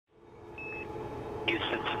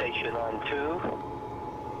Houston station on 2.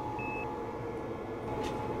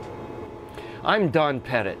 I'm Don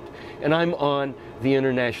Pettit, and I'm on the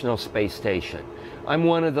International Space Station. I'm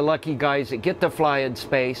one of the lucky guys that get to fly in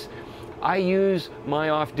space. I use my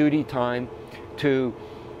off-duty time to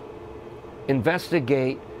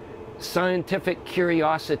investigate scientific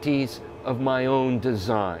curiosities of my own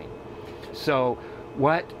design. So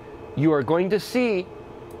what you are going to see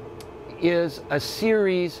is a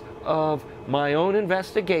series of my own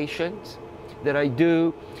investigations that I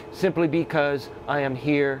do simply because I am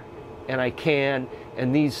here and I can,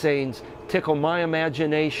 and these things tickle my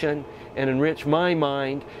imagination and enrich my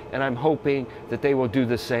mind, and I'm hoping that they will do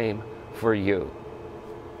the same for you.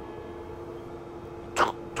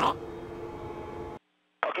 Okay,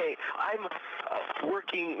 I'm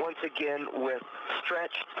working once again with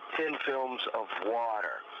stretched thin films of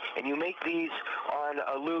water. And you make these on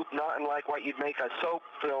a loop, not unlike what you'd make a soap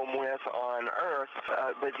film with on Earth,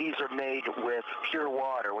 but these are made with pure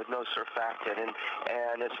water, with no surfactant.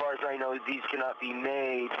 And as far as I know, these cannot be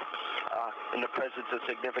made in the presence of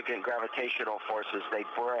significant gravitational forces. They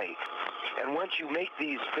break. And once you make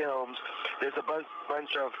these films, there's a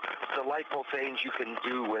bunch of delightful things you can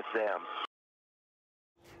do with them.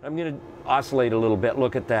 I'm going to oscillate a little bit.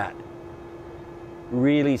 Look at that.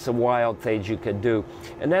 Really some wild things you can do.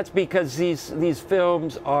 And that's because these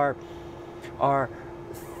films are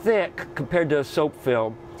thick compared to a soap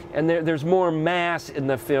film. And there's more mass in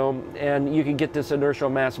the film, and you can get this inertial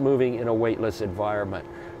mass moving in a weightless environment.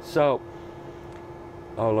 So,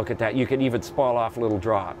 oh, look at that. You can even spall off little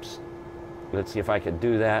drops. Let's see if I can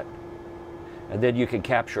do that. And then you can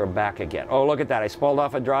capture them back again. Oh, look at that. I spalled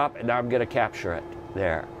off a drop, and now I'm going to capture it.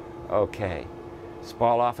 There. Okay.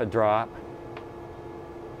 Spall off a drop.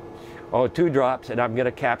 Oh, 2 drops, and I'm going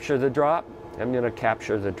to capture the drop. I'm going to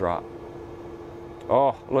capture the drop.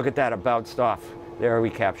 Oh, look at that. It bounced off. There, we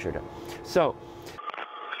captured it. So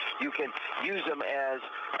you can use them as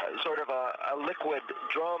sort of a liquid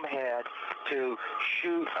drum head to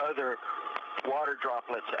shoot other water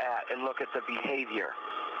droplets at and look at the behavior.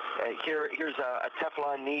 Here's a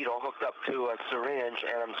Teflon needle hooked up to a syringe,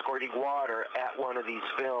 and I'm squirting water at one of these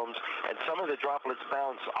films, and some of the droplets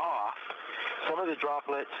bounce off. Some of the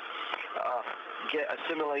droplets get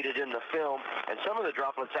assimilated in the film, and some of the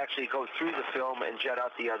droplets actually go through the film and jet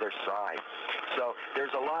out the other side. So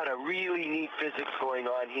there's a lot of really neat physics going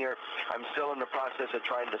on here. I'm still in the process of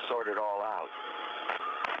trying to sort it all out.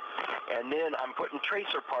 And then I'm putting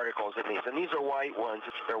tracer particles in these, and these are white ones.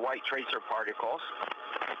 They're white tracer particles.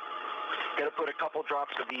 Going to put a couple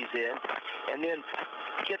drops of these in, and then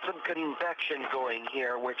get some convection going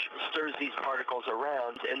here, which stirs these particles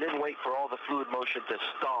around, and then wait for all the fluid motion to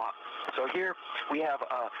stop. So here we have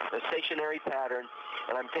a stationary pattern,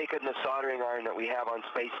 and I'm taking the soldering iron that we have on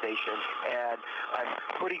Space Station, and I'm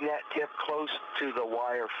putting that tip close to the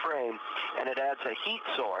wire frame, and it adds a heat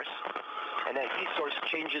source, and that heat source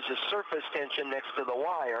changes the surface tension next to the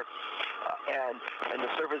wire, and the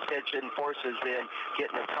surface tension forces then get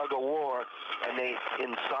in a tug of war, and they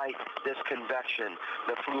incite this convection,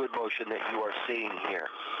 the fluid motion that you are seeing here.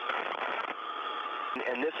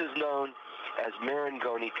 And this is known as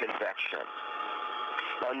Marangoni convection.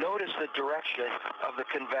 Now notice the direction of the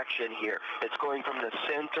convection here. It's going from the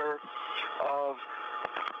center of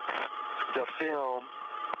the film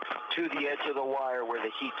to the edge of the wire where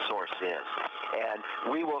the heat source is.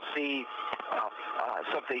 And we will see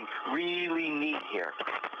something really neat here.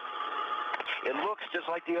 It looks just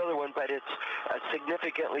like the other one, but it's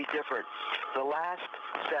significantly different. The last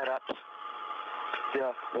setups,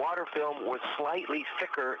 the water film was slightly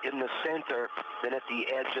thicker in the center than at the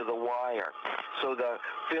edge of the wire. So the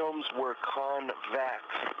films were convex,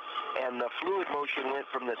 and the fluid motion went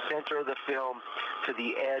from the center of the film to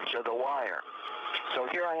the edge of the wire. So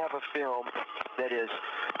here I have a film that is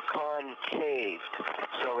concaved,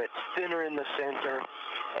 so it's thinner in the center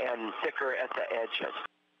and thicker at the edges.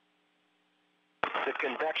 The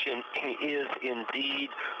convection is indeed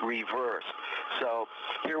reversed. So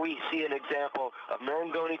here we see an example of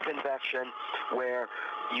Marangoni convection where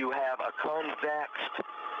you have a convexed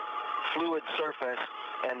fluid surface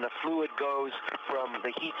and the fluid goes from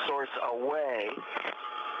the heat source away.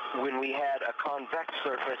 When we had a convex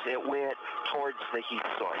surface, it went towards the heat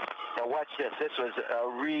source. Now watch this. This was a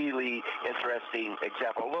really interesting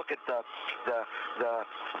example. Look at the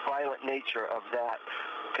violent nature of that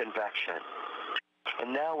convection.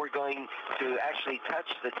 And now we're going to actually touch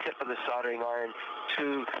the tip of the soldering iron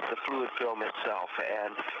to the fluid film itself.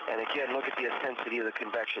 And again, look at the intensity of the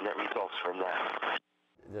convection that results from that.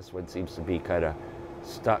 This one seems to be kind of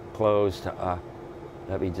stuck closed.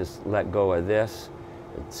 Let me just let go of this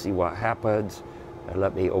and see what happens. And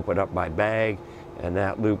let me open up my bag, and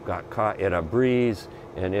that loop got caught in a breeze,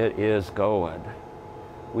 and it is going.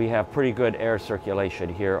 We have pretty good air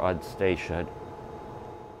circulation here on station.